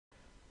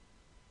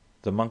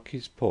The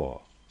Monkey's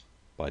Paw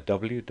by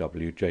W.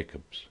 W.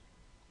 Jacobs.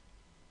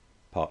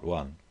 Part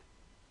 1.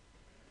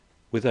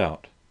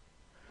 Without,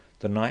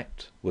 the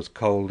night was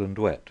cold and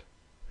wet,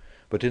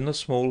 but in the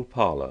small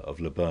parlour of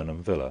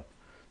Laburnum Villa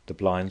the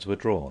blinds were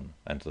drawn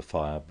and the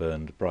fire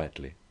burned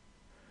brightly.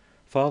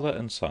 Father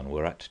and son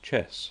were at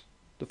chess,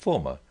 the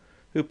former,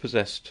 who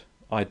possessed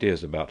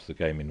ideas about the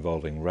game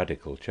involving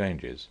radical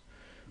changes,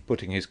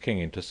 putting his king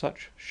into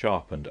such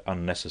sharp and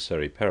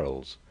unnecessary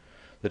perils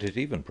that it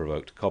even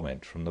provoked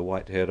comment from the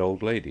white-haired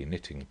old lady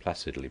knitting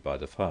placidly by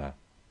the fire.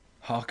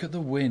 "Hark at the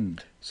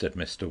wind," said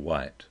Mr.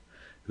 White,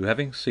 who,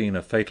 having seen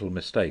a fatal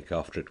mistake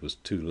after it was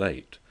too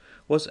late,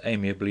 was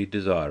amiably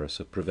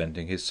desirous of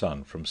preventing his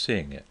son from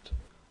seeing it.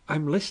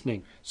 "I'm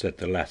listening," said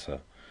the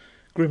latter,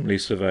 grimly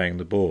surveying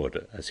the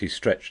board as he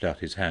stretched out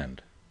his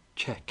hand.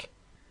 "Check."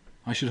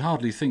 "I should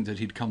hardly think that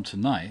he'd come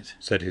tonight,"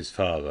 said his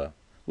father,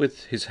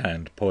 with his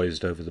hand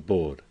poised over the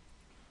board.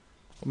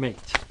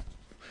 "Mate,"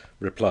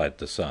 replied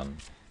the son.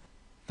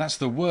 "That's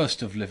the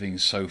worst of living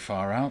so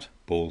far out,"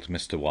 bawled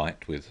Mr.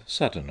 White with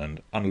sudden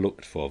and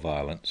unlooked-for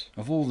violence.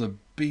 "Of all the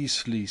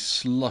beastly,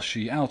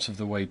 slushy,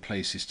 out-of-the-way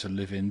places to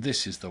live in,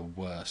 this is the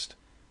worst.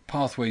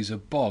 Pathways are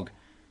bog,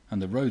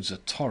 and the roads are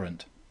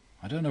torrent.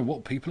 I don't know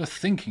what people are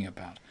thinking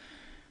about.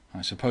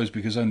 I suppose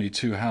because only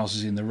 2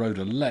 houses in the road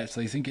are let,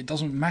 they think it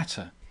doesn't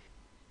matter."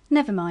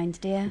 "Never mind,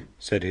 dear,"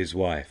 said his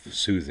wife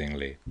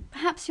soothingly.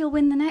 "Perhaps you'll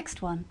win the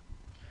next one."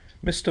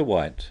 Mr.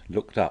 White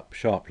looked up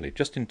sharply,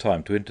 just in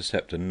time to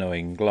intercept a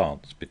knowing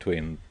glance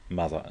between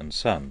mother and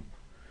son.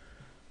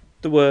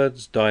 The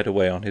words died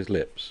away on his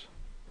lips,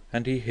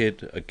 and he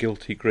hid a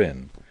guilty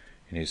grin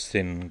in his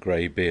thin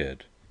grey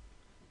beard.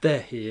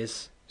 "There he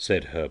is,"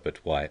 said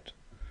Herbert White,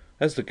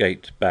 as the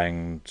gate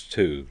banged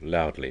to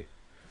loudly,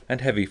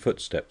 and heavy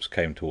footsteps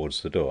came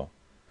towards the door.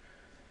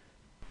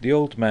 The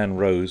old man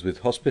rose with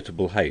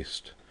hospitable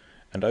haste,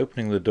 and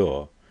opening the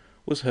door,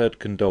 was heard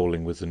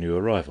condoling with the new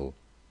arrival.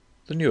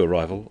 The new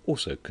arrival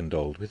also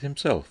condoled with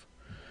himself,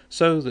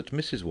 so that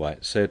Mrs.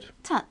 White said,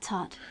 "Tut,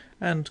 tut,"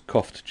 and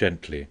coughed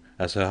gently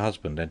as her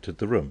husband entered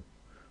the room,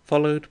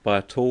 followed by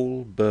a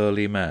tall,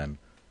 burly man,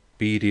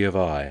 beady of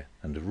eye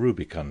and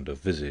rubicund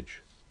of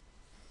visage.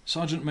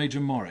 "Sergeant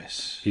Major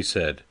Morris," he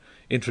said,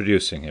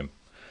 introducing him.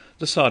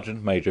 The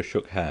sergeant major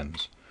shook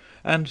hands,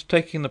 and,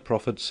 taking the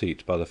proffered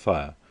seat by the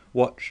fire,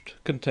 watched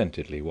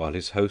contentedly while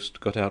his host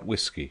got out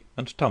whisky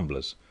and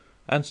tumblers,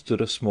 and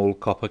stood a small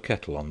copper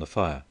kettle on the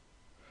fire.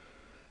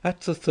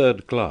 At the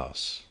 3rd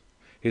glass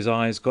his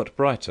eyes got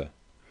brighter,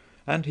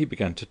 and he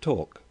began to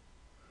talk,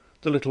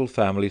 the little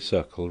family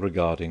circle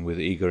regarding with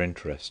eager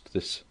interest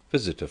this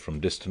visitor from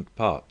distant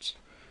parts,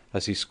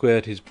 as he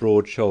squared his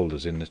broad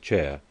shoulders in the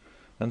chair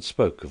and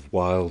spoke of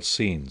wild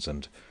scenes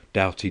and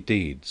doughty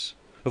deeds,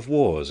 of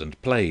wars and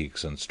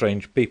plagues and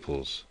strange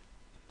peoples.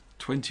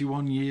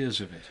 21 years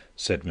of it,"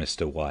 said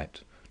Mr.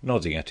 White,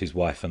 nodding at his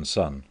wife and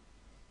son.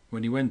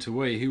 "When he went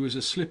away he was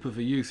a slip of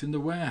a youth in the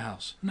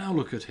warehouse. Now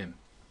look at him."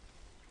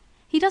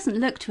 "He doesn't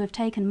look to have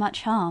taken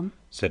much harm,"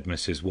 said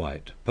Mrs.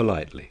 White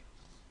politely.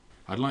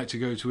 "I'd like to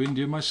go to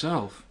India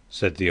myself,"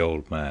 said the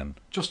old man.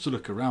 "Just to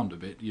look around a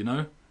bit, you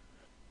know."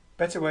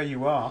 "Better where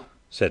you are,"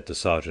 said the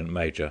sergeant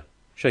major,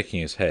 shaking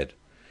his head.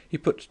 He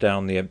put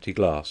down the empty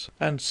glass,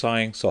 and,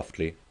 sighing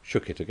softly,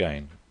 shook it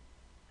again.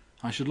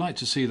 "I should like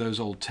to see those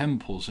old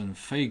temples and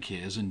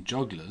fakirs and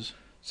jugglers,"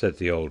 said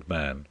the old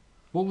man.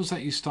 "What was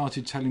that you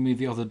started telling me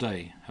the other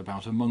day,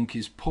 about a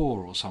monkey's paw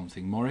or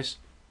something, Morris?"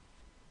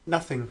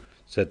 "Nothing,"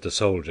 said the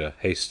soldier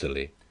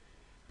hastily.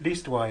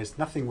 "Leastwise,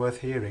 nothing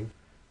worth hearing."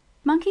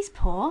 "Monkey's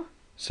paw?"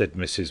 said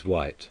Mrs.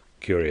 White,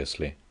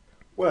 curiously.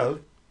 "Well,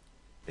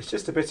 it's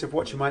just a bit of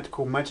what you might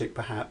call magic,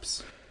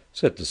 perhaps,"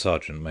 said the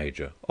sergeant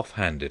major,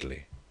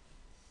 off-handedly.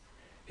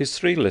 His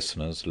 3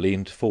 listeners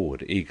leaned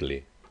forward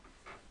eagerly.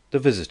 The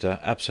visitor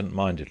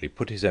absent-mindedly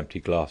put his empty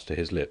glass to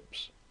his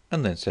lips,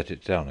 and then set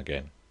it down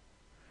again.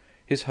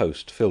 His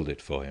host filled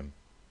it for him.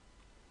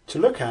 "To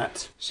look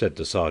at," said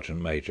the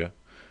sergeant major,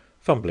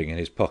 fumbling in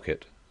his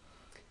pocket,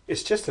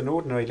 "it's just an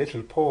ordinary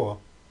little paw,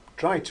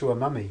 dried to a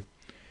mummy."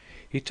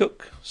 He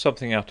took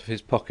something out of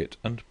his pocket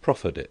and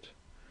proffered it.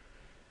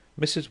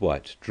 Mrs.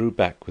 White drew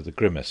back with a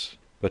grimace,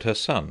 but her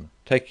son,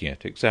 taking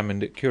it,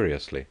 examined it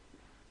curiously.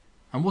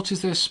 "And what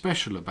is there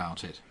special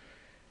about it?"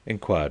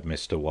 inquired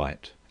Mr.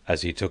 White,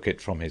 as he took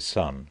it from his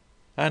son,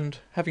 and,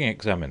 having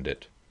examined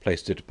it,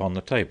 placed it upon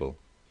the table.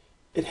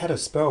 "It had a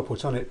spell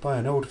put on it by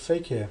an old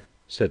fakir,"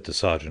 said the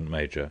sergeant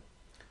major.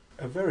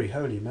 "A very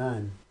holy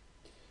man.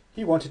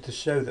 He wanted to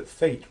show that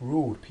fate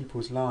ruled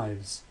people's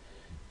lives,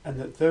 and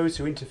that those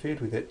who interfered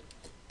with it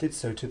did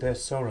so to their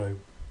sorrow.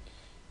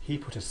 He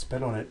put a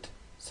spell on it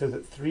so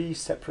that 3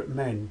 separate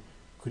men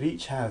could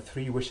each have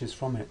 3 wishes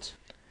from it."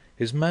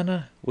 His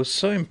manner was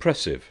so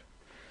impressive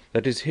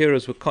that his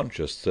hearers were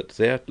conscious that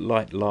their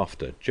light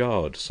laughter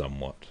jarred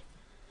somewhat.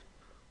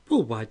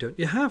 "Well, why don't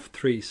you have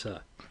 3,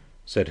 sir?"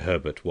 said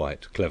Herbert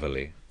White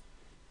cleverly.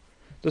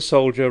 The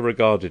soldier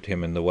regarded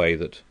him in the way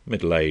that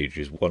middle age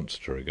is wont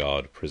to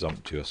regard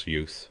presumptuous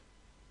youth.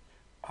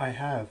 "I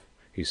have,"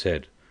 he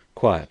said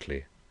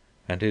quietly,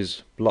 and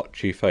his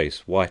blotchy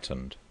face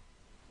whitened.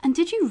 And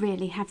did you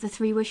really have the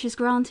 3 wishes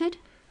granted?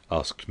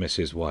 Asked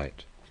Mrs.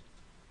 White.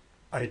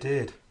 I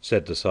did,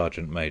 Said the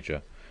sergeant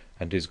major,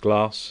 and his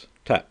glass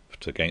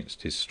tapped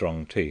against his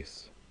strong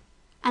teeth.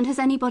 And has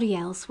anybody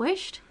else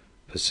wished?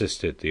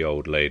 Persisted the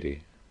old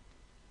lady.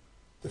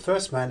 The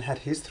first man had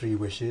his 3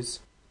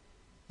 wishes.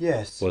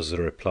 Yes. Was the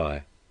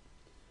reply.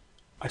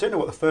 I don't know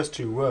what the first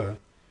 2 were,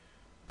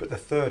 but the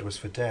third was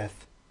for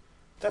death.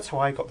 That's how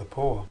I got the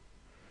paw.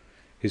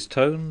 His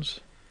tones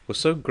were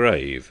so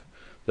grave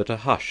that a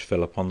hush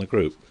fell upon the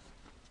group.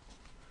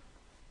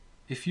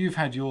 If you've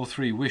had your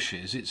 3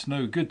 wishes, it's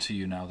no good to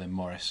you now then,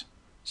 Morris.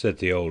 Said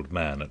the old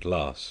man at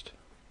last.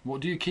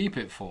 What do you keep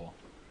it for?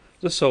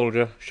 The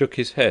soldier shook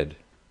his head.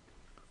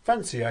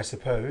 Fancy, I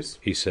suppose.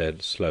 He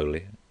said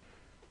slowly.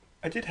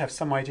 I did have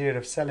some idea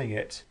of selling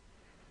it,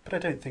 but I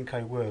don't think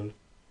I will.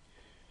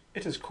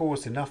 It has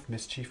caused enough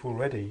mischief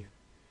already.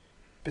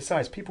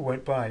 Besides, people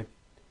won't buy.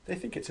 They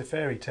think it's a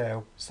fairy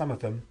tale, some of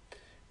them,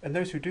 and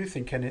those who do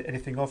think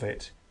anything of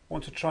it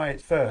want to try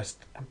it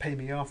first and pay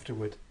me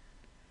afterward.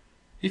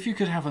 If you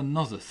could have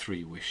another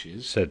 3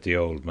 wishes, Said the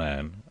old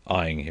man,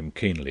 eyeing him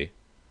keenly.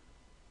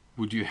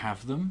 would you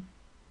have them?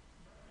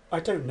 I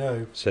don't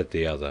know. Said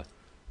the other.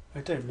 I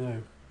don't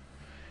know.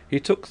 He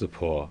took the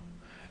paw,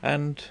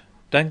 and,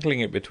 dangling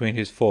it between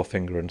his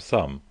forefinger and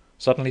thumb,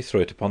 suddenly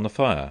threw it upon the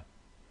fire.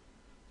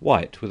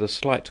 White, with a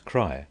slight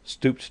cry,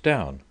 stooped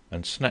down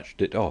and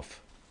snatched it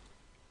off.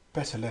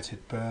 Better let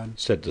it burn.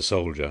 Said the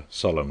soldier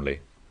solemnly.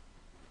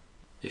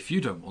 If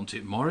you don't want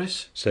it,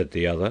 Morris, Said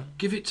the other.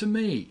 give it to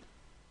me.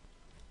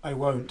 I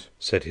won't.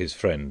 Said his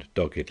friend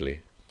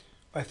doggedly.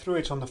 I threw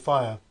it on the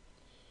fire.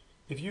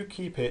 If you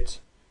keep it,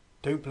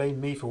 don't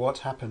blame me for what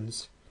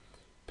happens.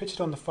 Pitch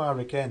it on the fire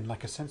again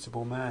like a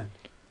sensible man.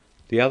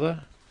 The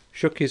other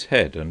shook his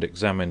head and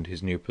examined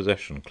his new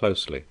possession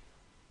closely.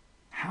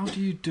 How do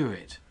you do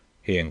it?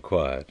 He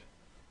inquired.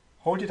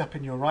 Hold it up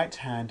in your right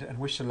hand and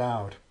wish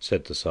aloud.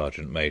 Said the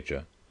sergeant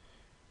major.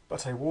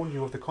 But I warn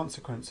you of the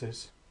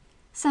consequences.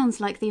 Sounds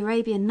like the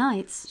Arabian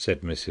Nights.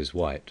 Said Mrs.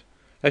 White,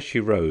 as she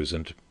rose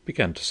and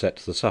began to set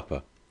the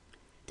supper.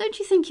 Don't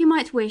you think you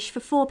might wish for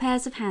 4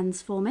 pairs of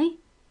hands for me?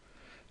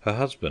 Her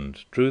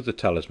husband drew the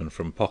talisman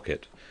from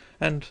pocket,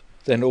 and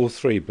then all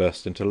 3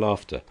 burst into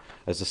laughter,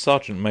 as the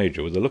sergeant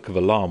major, with a look of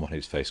alarm on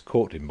his face,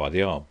 caught him by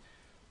the arm.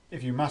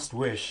 If you must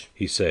wish,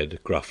 He said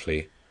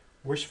gruffly.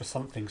 wish for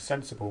something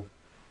sensible.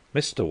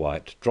 Mr.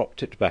 White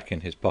dropped it back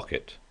in his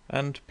pocket,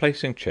 and,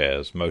 placing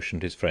chairs,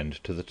 motioned his friend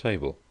to the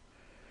table.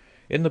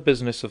 In the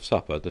business of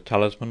supper the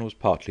talisman was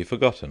partly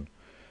forgotten,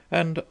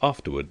 and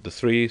afterward the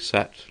 3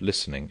 sat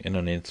listening in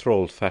an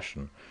enthralled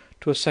fashion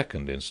to a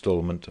second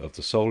instalment of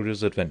the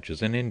soldier's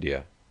adventures in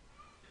India.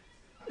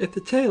 If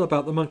the tale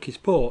about the monkey's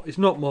paw is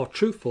not more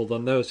truthful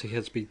than those he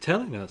has been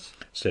telling us,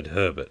 Said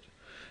Herbert,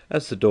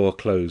 as the door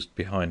closed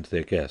behind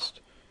their guest,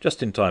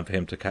 just in time for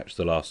him to catch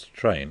the last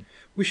train.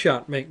 we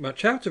shan't make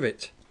much out of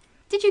it.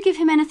 Did you give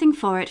him anything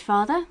for it,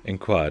 Father?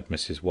 Inquired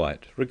Mrs.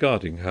 White,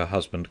 regarding her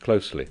husband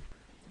closely.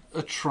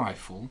 A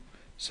trifle.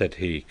 Said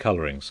he,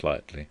 colouring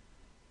slightly.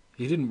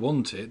 He didn't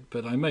want it,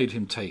 but I made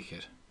him take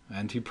it,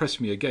 and he pressed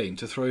me again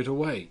to throw it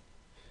away.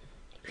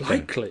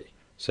 Likely.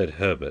 Said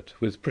Herbert,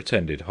 with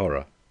pretended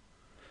horror.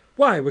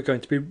 Why, we're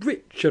going to be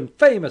rich and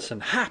famous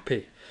and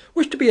happy.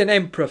 Wish to be an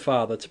emperor,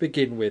 Father, to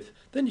begin with.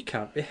 Then you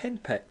can't be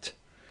henpecked.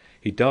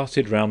 He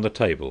darted round the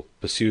table,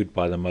 pursued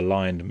by the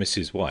maligned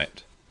Mrs.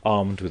 White,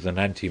 armed with an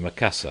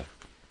antimacassar.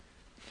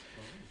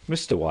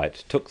 Mr.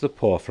 White took the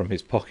paw from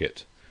his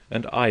pocket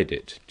and eyed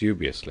it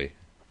dubiously.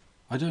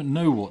 I don't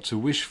know what to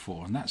wish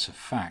for, and that's a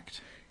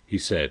fact. He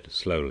said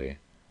slowly.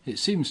 It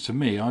seems to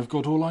me I've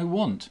got all I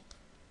want.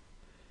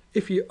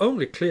 If you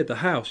only cleared the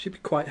house, you'd be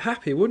quite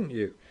happy, wouldn't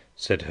you?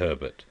 Said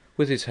Herbert,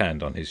 with his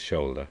hand on his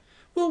shoulder.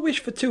 We'll wish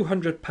for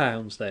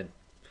 £200 then.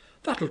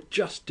 That'll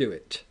just do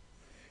it.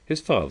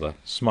 His father,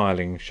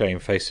 smiling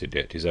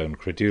shamefacedly at his own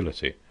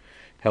credulity,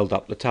 held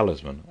up the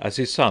talisman, as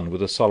his son,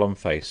 with a solemn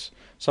face,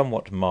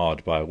 somewhat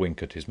marred by a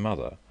wink at his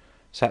mother,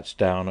 sat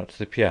down at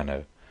the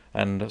piano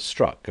and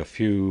struck a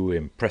few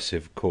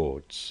impressive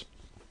chords.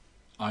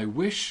 I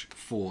wish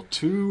for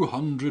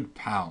 £200,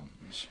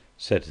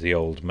 said the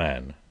old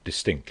man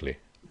distinctly.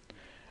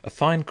 A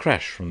fine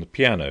crash from the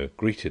piano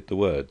greeted the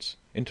words,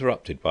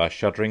 interrupted by a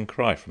shuddering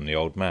cry from the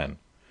old man.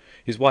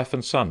 His wife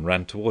and son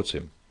ran towards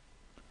him.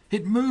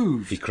 It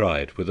moved! He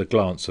cried, with a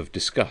glance of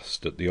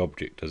disgust at the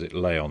object as it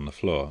lay on the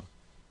floor.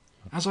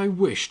 As I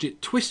wished,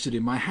 it twisted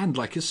in my hand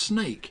like a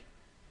snake.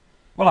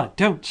 Well, I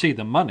don't see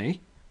the money.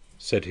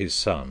 Said his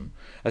son,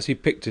 as he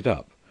picked it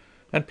up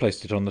and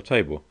placed it on the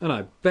table. And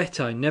I bet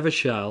I never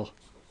shall.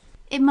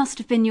 It must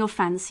have been your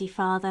fancy,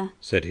 Father.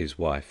 Said his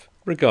wife,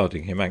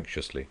 regarding him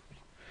anxiously.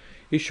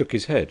 He shook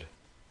his head.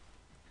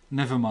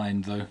 Never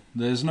mind, though.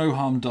 There's no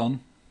harm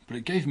done, but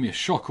it gave me a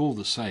shock all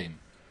the same.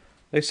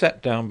 They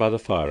sat down by the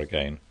fire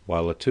again,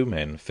 while the 2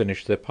 men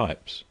finished their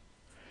pipes.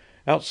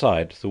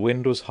 Outside the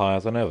wind was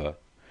higher than ever,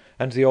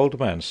 and the old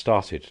man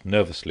started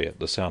nervously at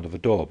the sound of a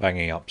door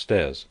banging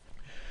upstairs.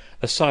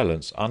 A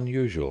silence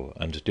unusual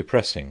and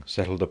depressing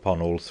settled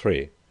upon all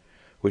 3,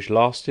 which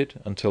lasted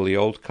until the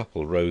old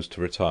couple rose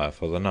to retire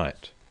for the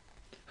night.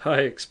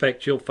 I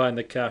expect you'll find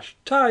the cash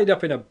tied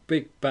up in a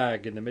big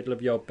bag in the middle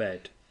of your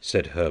bed.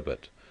 Said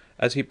Herbert,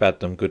 as he bade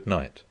them good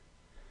night.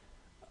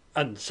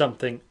 And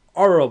something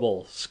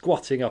horrible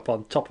squatting up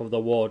on top of the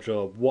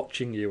wardrobe,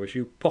 watching you as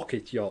you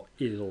pocket your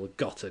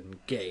ill-gotten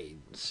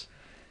gains.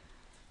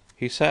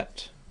 He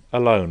sat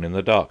alone in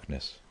the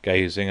darkness,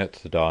 gazing at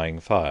the dying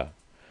fire,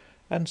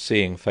 and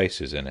seeing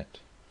faces in it.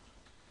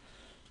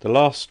 The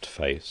last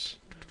face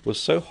was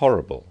so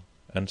horrible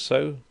and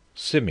so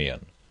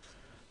simian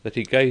that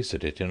he gazed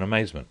at it in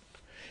amazement.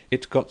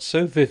 It got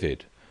so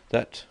vivid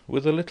that,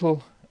 with a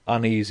little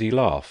uneasy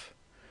laugh,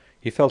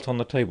 he felt on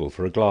the table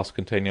for a glass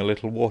containing a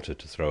little water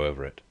to throw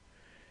over it.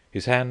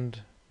 His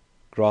hand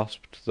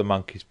grasped the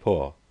monkey's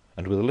paw,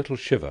 and with a little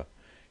shiver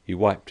he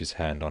wiped his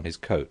hand on his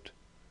coat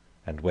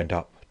and went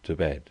up to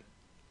bed.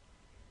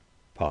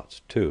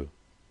 Part 2.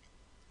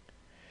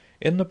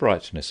 In the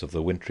brightness of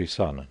the wintry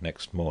sun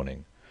next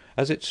morning,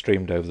 as it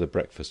streamed over the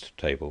breakfast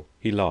table,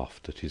 he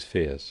laughed at his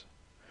fears.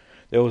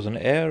 There was an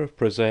air of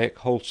prosaic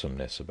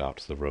wholesomeness about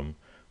the room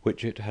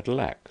which it had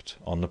lacked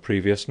on the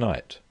previous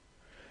night,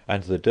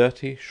 and the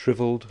dirty,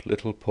 shrivelled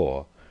little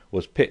paw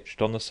was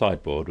pitched on the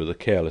sideboard with a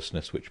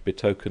carelessness which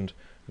betokened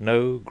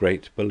no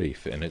great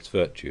belief in its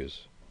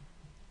virtues.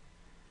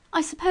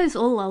 I suppose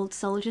all old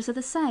soldiers are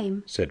the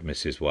same, said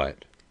Mrs.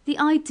 White. The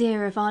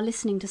idea of our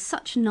listening to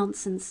such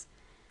nonsense.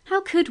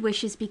 How could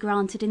wishes be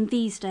granted in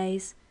these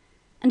days?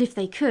 And if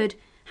they could,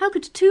 how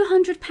could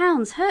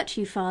 £200 hurt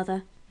you,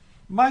 father?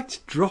 Might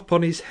drop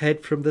on his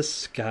head from the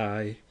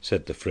sky,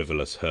 said the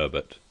frivolous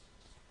Herbert.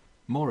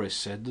 Morris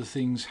said the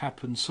things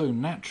happened so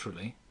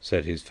naturally,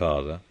 said his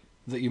father,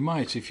 that you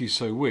might, if you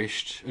so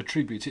wished,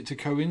 attribute it to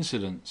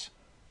coincidence.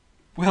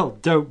 Well,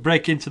 don't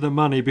break into the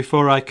money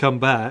before I come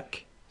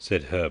back,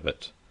 said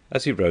Herbert,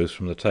 as he rose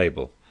from the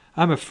table.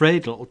 I'm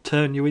afraid it'll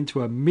turn you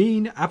into a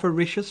mean,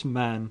 avaricious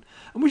man,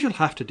 and we shall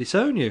have to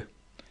disown you.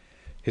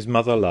 His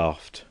mother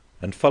laughed,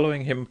 and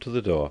following him to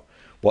the door,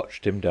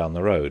 watched him down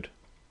the road,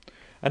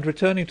 and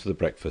returning to the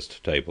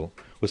breakfast table,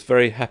 was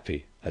very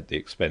happy at the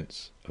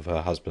expense of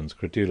her husband's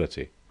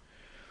credulity,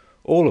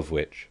 all of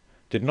which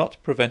did not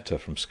prevent her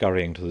from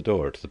scurrying to the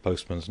door at the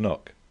postman's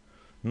knock,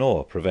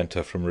 nor prevent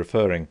her from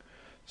referring,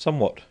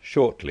 somewhat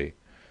shortly,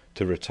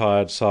 to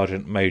retired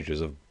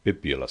sergeant-majors of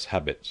bibulous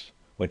habits,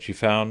 when she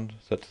found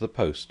that the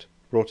post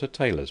brought a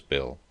tailor's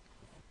bill.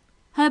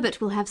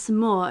 Herbert will have some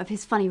more of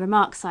his funny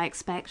remarks, I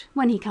expect,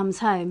 when he comes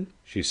home,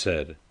 she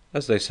said,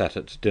 as they sat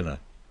at dinner.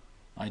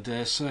 I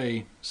dare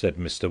say, said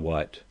Mr.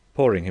 White,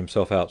 pouring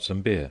himself out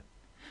some beer.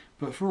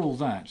 But for all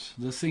that,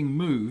 the thing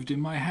moved in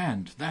my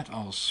hand, that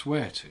I'll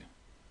swear to.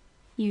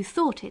 You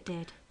thought it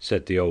did,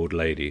 said the old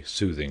lady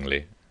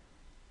soothingly.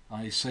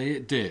 I say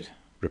it did,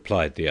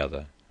 replied the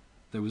other.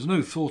 There was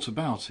no thought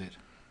about it.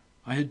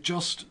 I had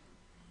just...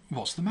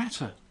 What's the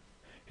matter?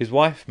 His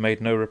wife made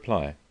no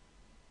reply.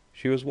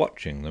 She was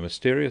watching the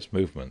mysterious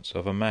movements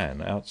of a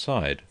man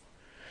outside,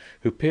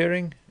 who,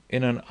 peering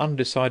in an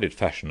undecided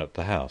fashion at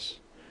the house,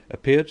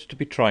 appeared to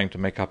be trying to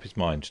make up his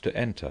mind to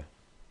enter.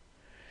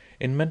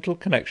 In mental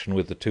connection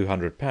with the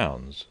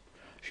 £200,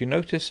 she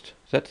noticed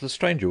that the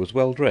stranger was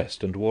well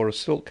dressed and wore a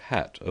silk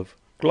hat of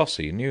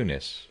glossy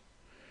newness.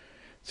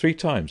 3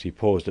 times he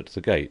paused at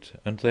the gate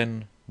and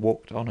then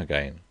walked on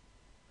again.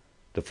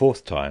 The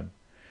 4th time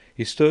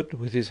he stood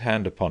with his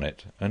hand upon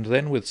it, and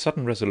then with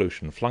sudden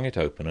resolution flung it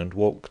open and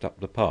walked up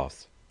the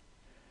path.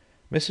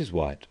 Mrs.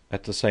 White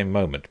at the same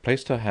moment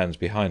placed her hands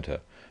behind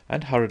her,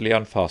 and hurriedly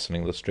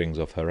unfastening the strings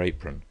of her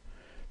apron,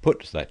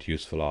 put that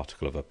useful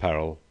article of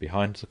apparel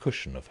behind the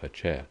cushion of her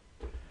chair.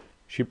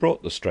 She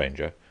brought the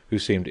stranger, who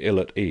seemed ill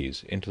at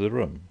ease, into the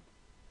room.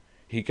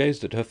 He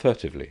gazed at her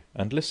furtively,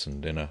 and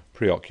listened in a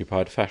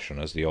preoccupied fashion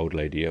as the old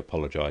lady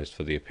apologized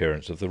for the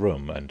appearance of the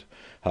room and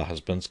her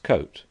husband's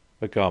coat,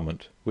 a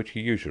garment which he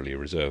usually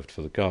reserved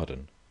for the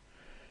garden.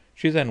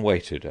 She then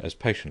waited, as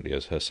patiently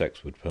as her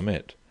sex would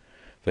permit,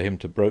 for him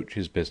to broach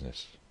his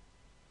business.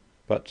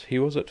 But he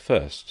was at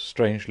first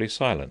strangely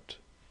silent.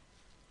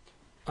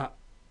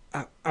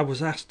 I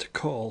was asked to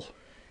call,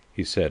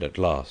 he said at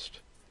last,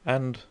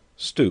 and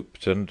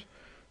stooped and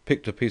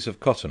picked a piece of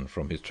cotton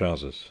from his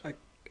trousers.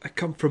 I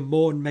come from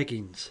Morn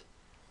Meggins.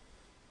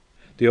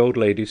 The old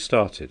lady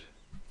started.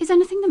 Is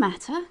anything the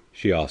matter?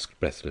 She asked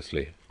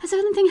breathlessly. Has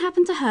anything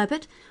happened to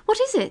Herbert? What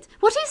is it?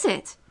 What is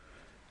it?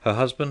 Her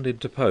husband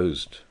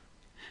interposed.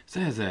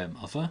 There,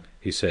 mother,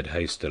 he said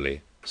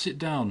hastily. Sit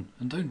down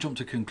and don't jump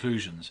to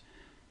conclusions.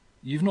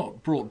 You've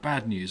not brought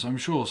bad news, I'm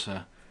sure,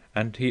 sir.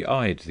 And he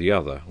eyed the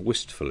other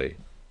wistfully.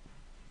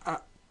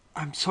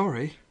 I'm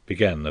sorry,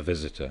 began the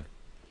visitor.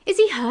 Is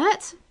he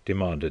hurt?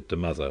 Demanded the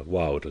mother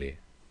wildly.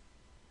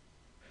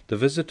 The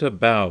visitor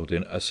bowed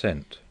in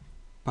assent.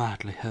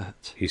 Badly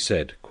hurt, he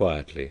said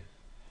quietly.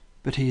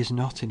 But he is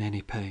not in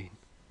any pain.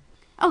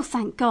 Oh,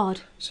 thank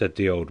God, said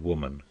the old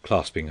woman,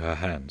 clasping her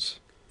hands.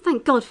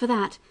 Thank God for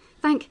that.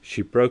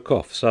 She broke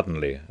off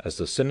suddenly as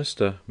the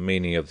sinister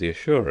meaning of the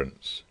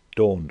assurance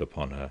dawned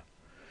upon her,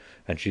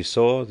 and she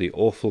saw the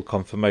awful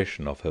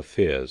confirmation of her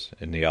fears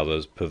in the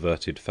other's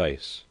perverted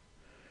face.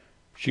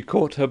 She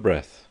caught her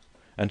breath,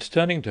 and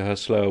turning to her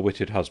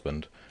slower-witted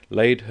husband,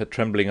 laid her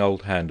trembling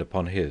old hand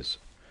upon his.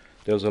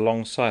 There was a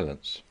long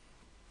silence.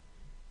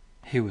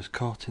 He was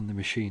caught in the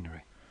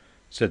machinery,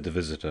 said the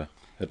visitor,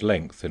 at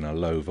length in a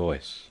low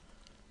voice.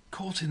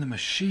 Caught in the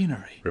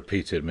machinery?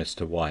 Repeated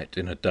Mr. White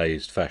in a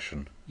dazed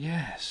fashion.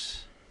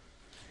 Yes.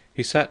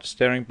 He sat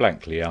staring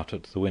blankly out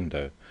at the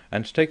window,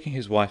 and taking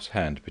his wife's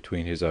hand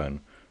between his own,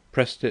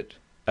 pressed it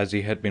as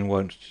he had been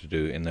wont to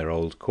do in their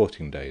old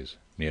courting days,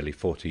 nearly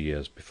 40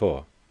 years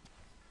before.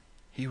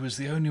 He was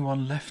the only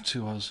one left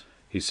to us,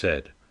 he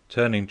said,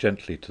 turning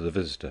gently to the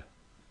visitor.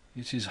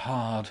 It is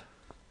hard.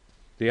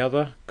 The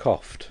other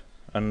coughed,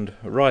 and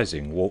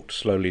rising walked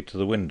slowly to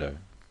the window.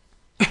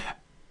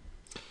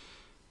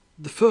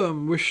 The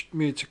firm wished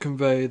me to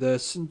convey their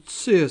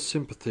sincere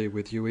sympathy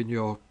with you in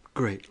your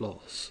great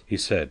loss, he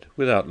said,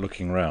 without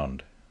looking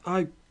round.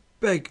 I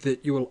beg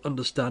that you will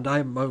understand I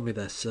am only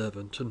their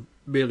servant, and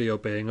merely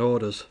obeying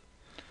orders.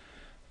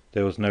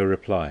 There was no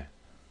reply.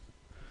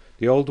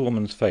 The old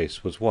woman's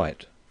face was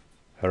white,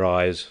 her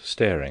eyes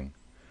staring,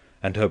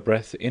 and her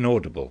breath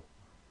inaudible.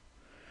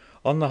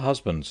 On the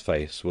husband's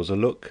face was a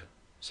look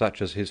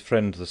such as his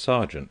friend the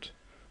sergeant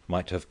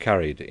might have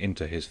carried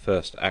into his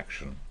first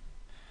action.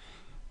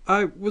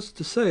 I was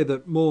to say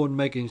that Moore and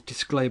Meggins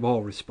disclaim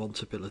all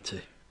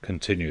responsibility,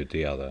 continued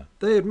the other.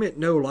 They admit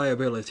no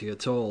liability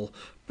at all,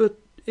 but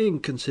in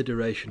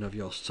consideration of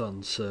your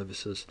son's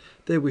services,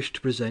 they wish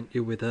to present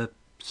you with a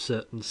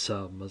certain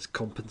sum as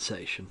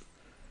compensation.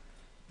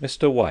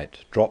 Mr.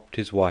 White dropped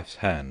his wife's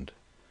hand,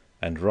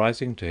 and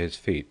rising to his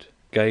feet,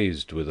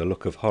 gazed with a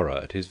look of horror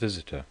at his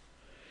visitor.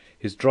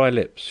 His dry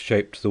lips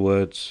shaped the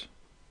words,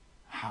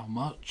 How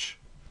much?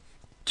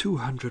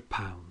 £200,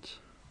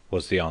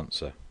 was the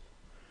answer.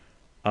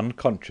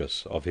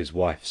 Unconscious of his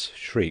wife's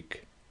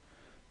shriek,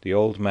 the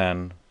old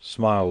man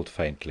smiled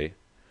faintly,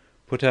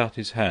 put out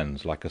his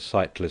hands like a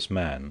sightless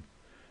man,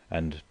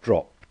 and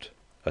dropped,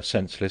 a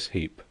senseless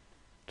heap,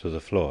 to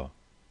the floor.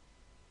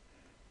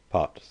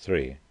 Part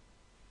 3.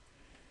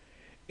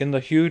 In the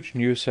huge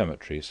new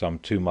cemetery some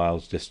 2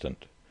 miles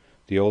distant,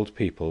 the old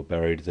people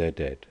buried their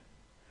dead,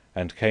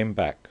 and came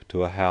back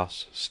to a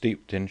house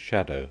steeped in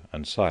shadow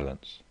and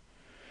silence.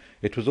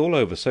 It was all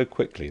over so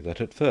quickly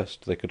that at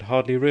first they could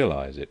hardly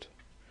realize it,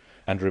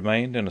 and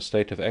remained in a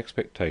state of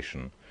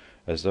expectation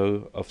as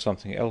though of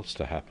something else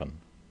to happen,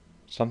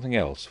 something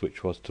else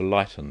which was to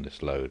lighten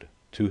this load,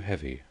 too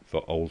heavy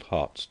for old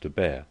hearts to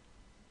bear.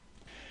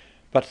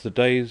 But the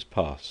days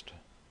passed,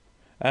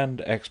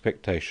 and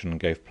expectation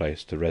gave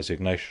place to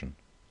resignation.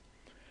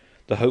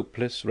 The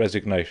hopeless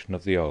resignation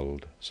of the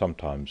old,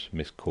 sometimes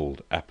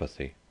miscalled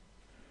apathy.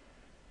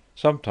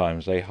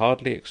 Sometimes they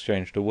hardly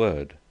exchanged a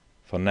word,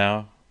 for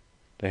now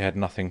they had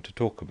nothing to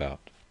talk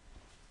about,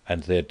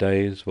 and their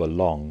days were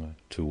long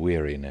to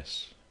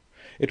weariness.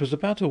 It was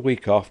about a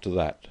week after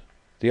that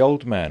the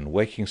old man,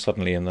 waking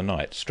suddenly in the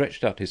night,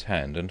 stretched out his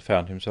hand and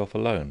found himself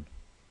alone.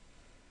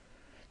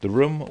 The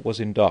room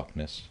was in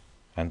darkness,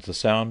 and the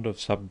sound of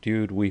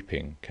subdued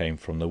weeping came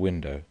from the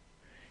window.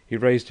 He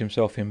raised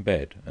himself in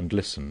bed and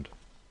listened.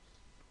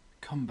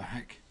 Come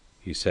back,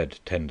 he said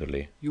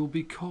tenderly. You'll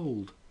be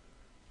cold.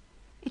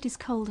 It is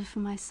colder for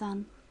my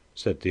son,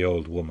 said the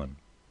old woman,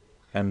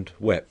 and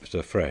wept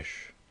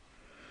afresh.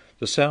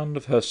 The sound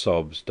of her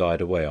sobs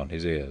died away on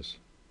his ears.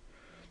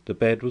 The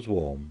bed was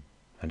warm,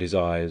 and his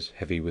eyes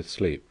heavy with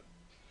sleep.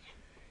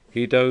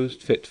 He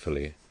dozed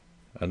fitfully,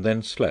 and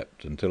then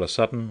slept until a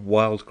sudden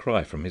wild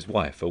cry from his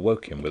wife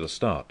awoke him with a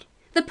start.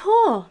 The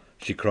paw!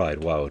 She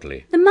cried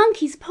wildly. The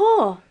monkey's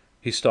paw!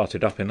 He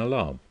started up in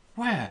alarm.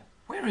 Where?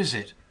 Where is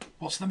it?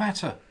 What's the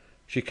matter?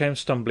 She came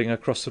stumbling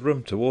across the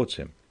room towards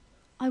him.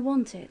 I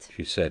want it,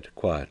 she said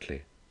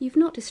quietly. You've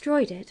not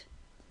destroyed it?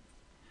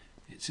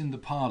 It's in the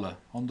parlour,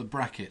 on the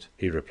bracket,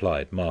 he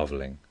replied,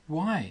 marvelling.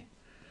 Why?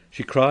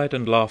 She cried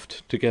and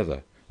laughed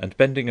together, and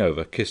bending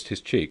over, kissed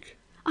his cheek.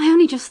 I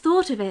only just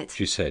thought of it,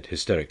 she said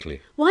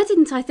hysterically. Why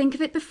didn't I think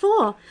of it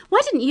before?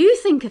 Why didn't you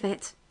think of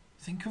it?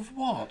 Think of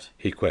what?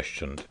 He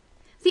questioned.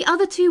 The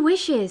other 2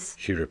 wishes,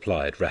 she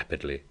replied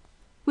rapidly.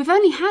 We've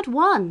only had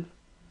one.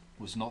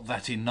 Was not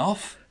that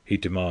enough? He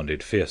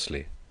demanded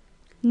fiercely.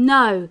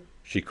 No,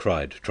 she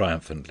cried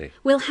triumphantly.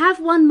 We'll have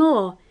one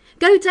more.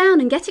 Go down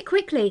and get it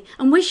quickly,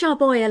 and wish our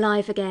boy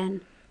alive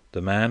again.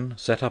 The man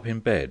sat up in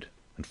bed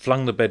and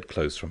flung the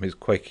bedclothes from his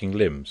quaking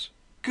limbs.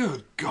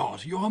 Good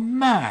God, you are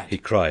mad! He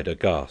cried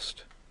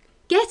aghast.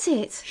 Get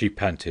it! She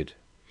panted.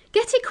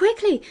 Get it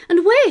quickly,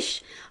 and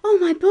wish! Oh,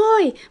 my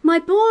boy, my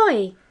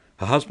boy!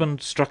 Her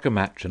husband struck a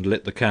match and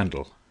lit the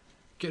candle.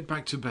 Get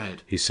back to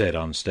bed, he said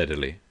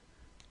unsteadily.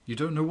 You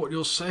don't know what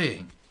you're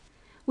saying.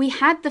 We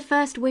had the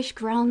first wish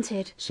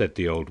granted, said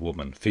the old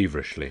woman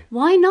feverishly.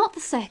 Why not the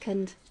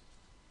second?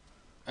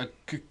 A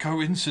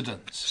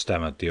coincidence,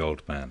 stammered the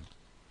old man.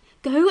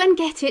 Go and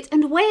get it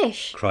and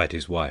wish, cried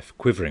his wife,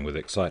 quivering with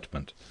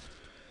excitement.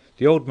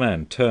 The old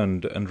man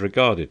turned and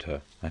regarded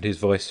her, and his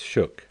voice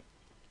shook.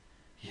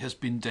 He has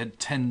been dead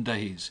 10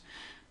 days,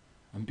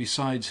 and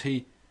besides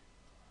he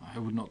I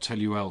would not tell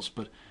you else,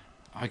 but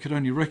I could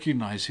only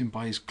recognize him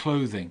by his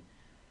clothing.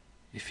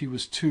 If he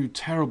was too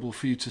terrible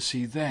for you to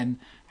see then,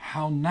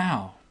 how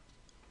now?"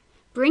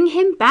 "Bring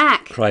him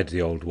back!" cried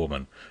the old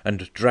woman,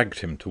 and dragged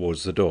him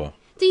towards the door.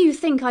 "Do you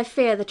think I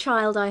fear the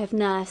child I have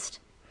nursed?"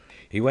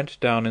 He went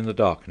down in the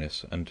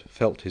darkness and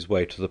felt his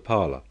way to the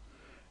parlour,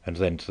 and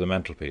then to the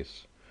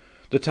mantelpiece.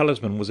 The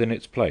talisman was in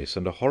its place,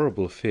 and a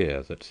horrible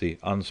fear that the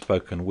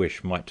unspoken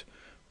wish might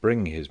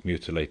bring his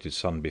mutilated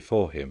son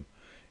before him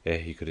ere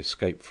he could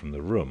escape from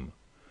the room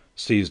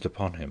seized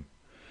upon him,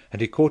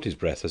 and he caught his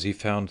breath as he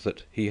found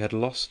that he had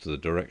lost the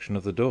direction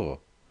of the door.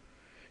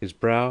 His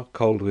brow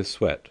cold with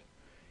sweat,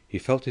 he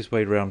felt his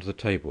way round the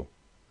table,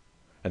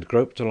 and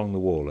groped along the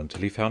wall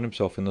until he found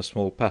himself in the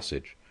small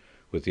passage,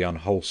 with the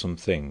unwholesome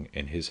thing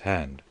in his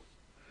hand.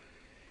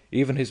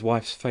 Even his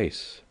wife's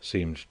face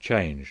seemed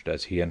changed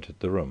as he entered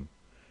the room.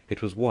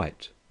 It was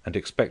white and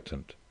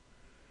expectant,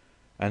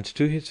 and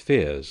to his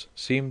fears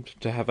seemed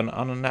to have an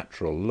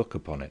unnatural look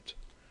upon it.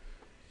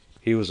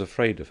 He was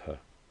afraid of her.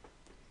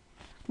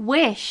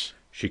 "Wish!"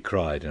 she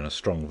cried in a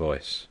strong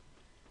voice.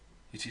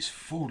 "It is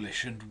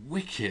foolish and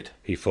wicked,"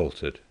 He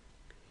faltered.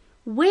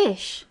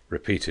 "Wish!"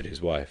 Repeated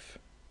his wife.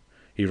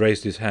 He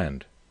raised his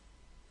hand.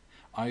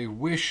 "I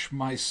wish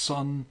my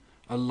son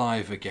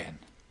alive again."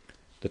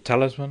 The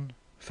talisman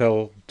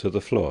fell to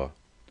the floor,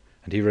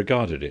 and he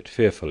regarded it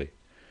fearfully.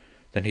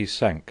 Then he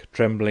sank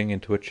trembling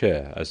into a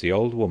chair as the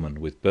old woman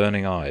with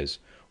burning eyes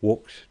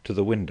walked to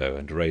the window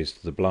and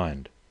raised the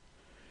blind.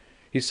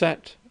 He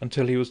sat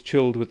until he was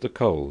chilled with the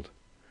cold,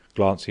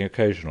 glancing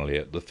occasionally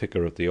at the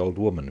figure of the old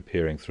woman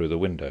peering through the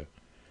window.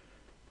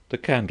 The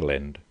candle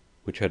end,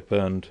 which had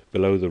burned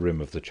below the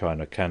rim of the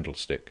china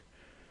candlestick,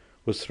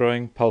 was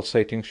throwing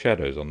pulsating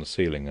shadows on the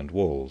ceiling and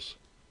walls,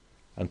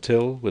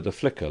 until, with a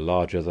flicker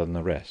larger than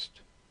the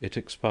rest, it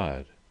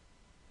expired.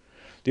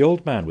 The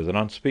old man, with an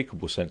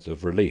unspeakable sense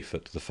of relief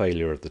at the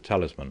failure of the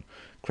talisman,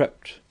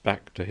 crept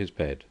back to his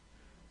bed,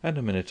 and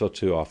a minute or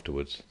two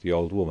afterwards the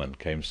old woman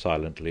came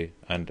silently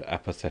and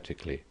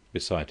apathetically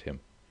beside him.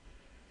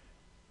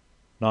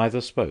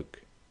 Neither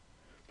spoke,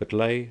 but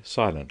lay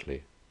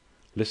silently,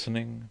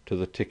 listening to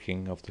the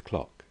ticking of the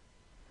clock.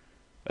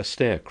 A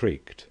stair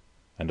creaked,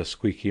 and a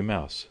squeaky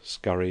mouse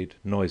scurried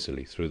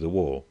noisily through the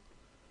wall.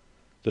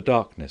 The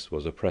darkness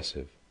was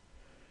oppressive,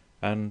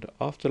 and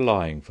after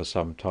lying for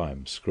some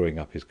time screwing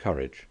up his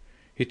courage,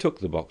 he took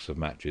the box of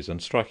matches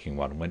and, striking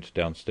one, went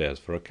downstairs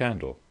for a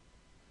candle.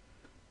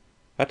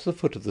 At the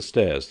foot of the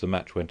stairs the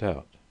match went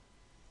out,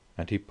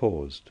 and he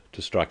paused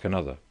to strike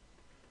another,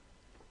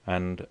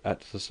 and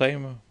at the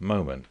same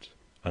moment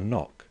a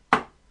knock,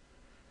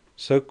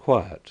 so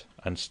quiet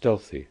and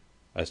stealthy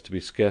as to be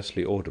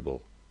scarcely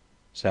audible,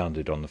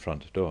 sounded on the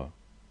front door.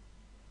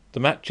 The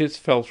matches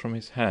fell from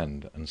his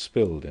hand and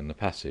spilled in the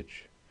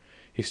passage.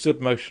 He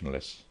stood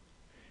motionless,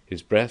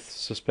 his breath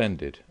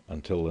suspended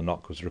until the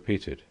knock was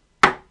repeated.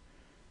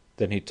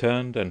 Then he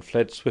turned and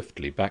fled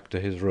swiftly back to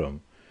his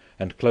room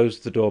and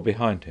closed the door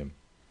behind him.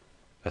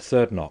 A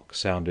third knock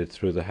sounded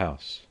through the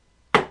house.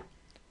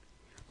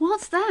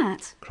 "What's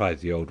that?" cried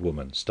the old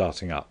woman,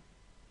 starting up.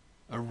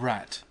 "A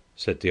rat,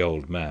 Said the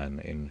old man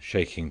in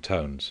shaking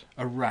tones.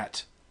 a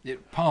rat.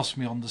 It passed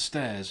me on the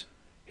stairs."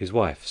 His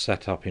wife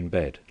sat up in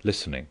bed,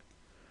 listening.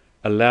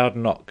 A loud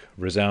knock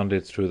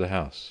resounded through the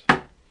house.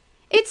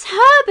 "It's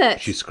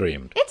Herbert!" She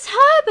screamed. "It's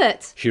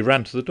Herbert!" She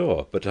ran to the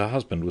door, but her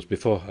husband was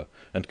before her,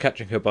 and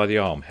catching her by the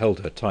arm,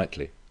 held her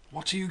tightly.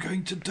 "What are you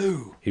going to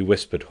do?" He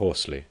whispered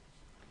hoarsely.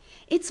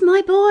 "It's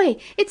my boy!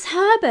 It's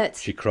Herbert!"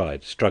 She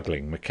cried,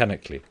 struggling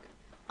mechanically.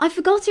 "I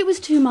forgot it was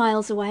 2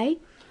 miles away.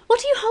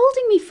 What are you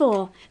holding me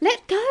for?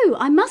 Let go!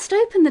 I must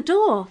open the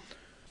door."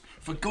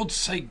 "For God's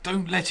sake,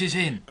 don't let it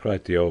in."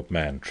 Cried the old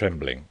man,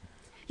 trembling.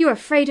 "You're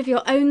afraid of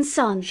your own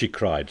son." She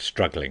cried,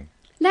 struggling.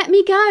 "Let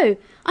me go!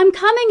 I'm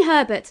coming,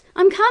 Herbert!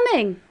 I'm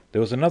coming!"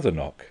 There was another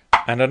knock,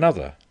 and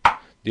another.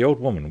 The old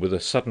woman, with a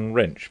sudden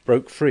wrench,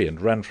 broke free and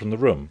ran from the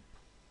room.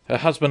 Her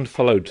husband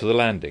followed to the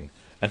landing,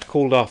 and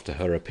called after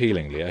her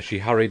appealingly as she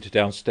hurried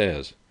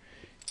downstairs.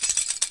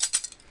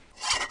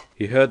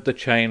 He heard the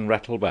chain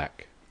rattle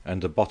back,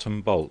 and the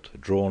bottom bolt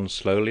drawn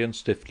slowly and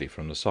stiffly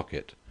from the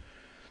socket.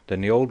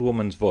 Then the old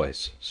woman's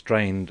voice,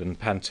 strained and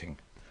panting.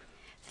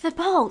 "The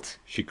bolt!"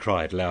 She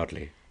cried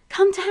loudly.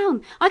 "Come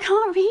down! I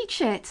can't reach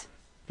it!"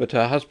 But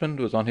her husband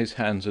was on his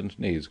hands and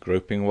knees,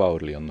 groping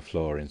wildly on the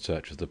floor in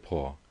search of the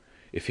paw.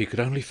 If he could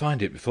only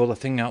find it before the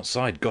thing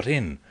outside got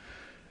in!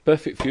 A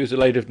perfect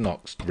fusillade of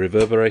knocks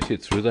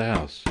reverberated through the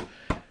house,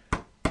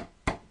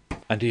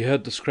 and he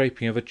heard the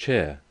scraping of a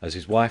chair as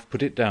his wife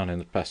put it down in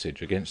the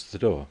passage against the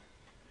door.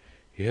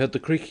 He heard the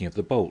creaking of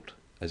the bolt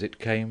as it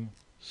came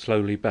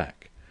slowly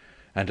back,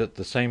 and at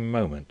the same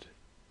moment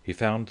he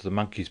found the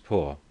monkey's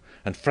paw,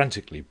 and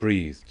frantically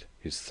breathed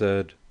his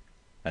third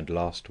and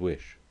last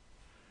wish.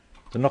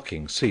 The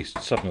knocking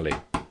ceased suddenly,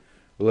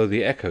 although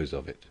the echoes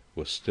of it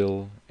were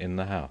still in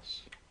the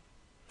house.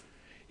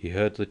 He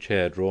heard the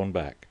chair drawn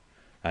back,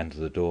 and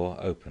the door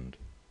opened.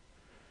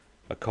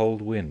 A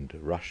cold wind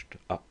rushed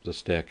up the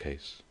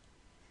staircase,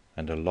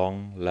 and a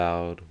long,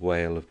 loud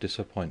wail of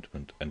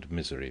disappointment and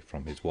misery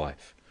from his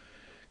wife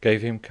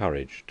gave him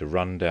courage to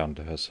run down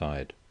to her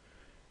side,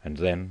 and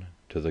then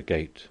to the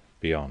gate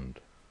beyond.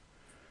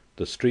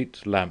 The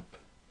street lamp,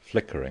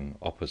 flickering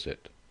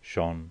opposite,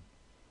 shone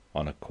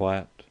on a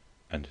quiet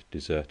and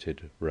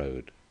deserted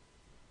road.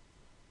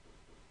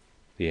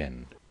 The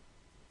end.